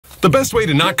The best way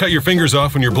to not cut your fingers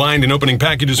off when you're blind and opening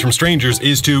packages from strangers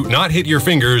is to not hit your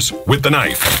fingers with the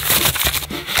knife.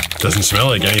 Doesn't smell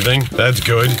like anything. That's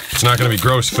good. It's not gonna be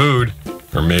gross food.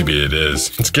 Or maybe it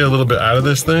is. Let's get a little bit out of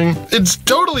this thing. It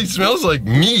totally smells like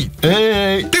meat.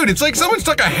 Hey. Dude, it's like someone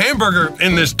stuck a hamburger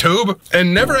in this tube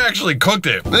and never actually cooked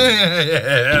it.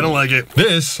 I don't like it.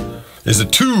 This is a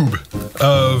tube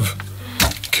of...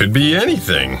 could be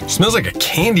anything. Smells like a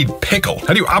candied pickle.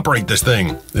 How do you operate this thing?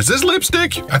 Is this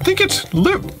lipstick? I think it's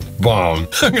lip balm.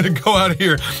 I'm gonna go out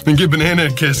here and give Banana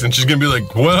a kiss and she's gonna be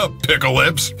like, what up, pickle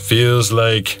lips? Feels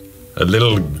like a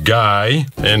little guy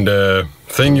and a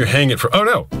thing you hang it for. Oh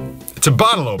no, it's a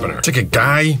bottle opener. It's like a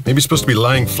guy, maybe it's supposed to be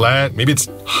lying flat. Maybe it's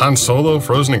Han Solo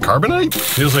frozen in carbonite.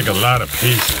 Feels like a lot of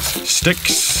pieces.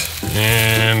 Sticks,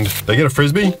 and did I get a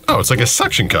Frisbee? Oh, it's like a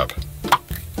suction cup.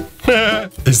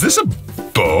 Is this a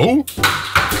bow?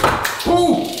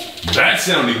 Ooh, that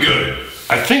sounded good.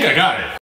 I think I got it.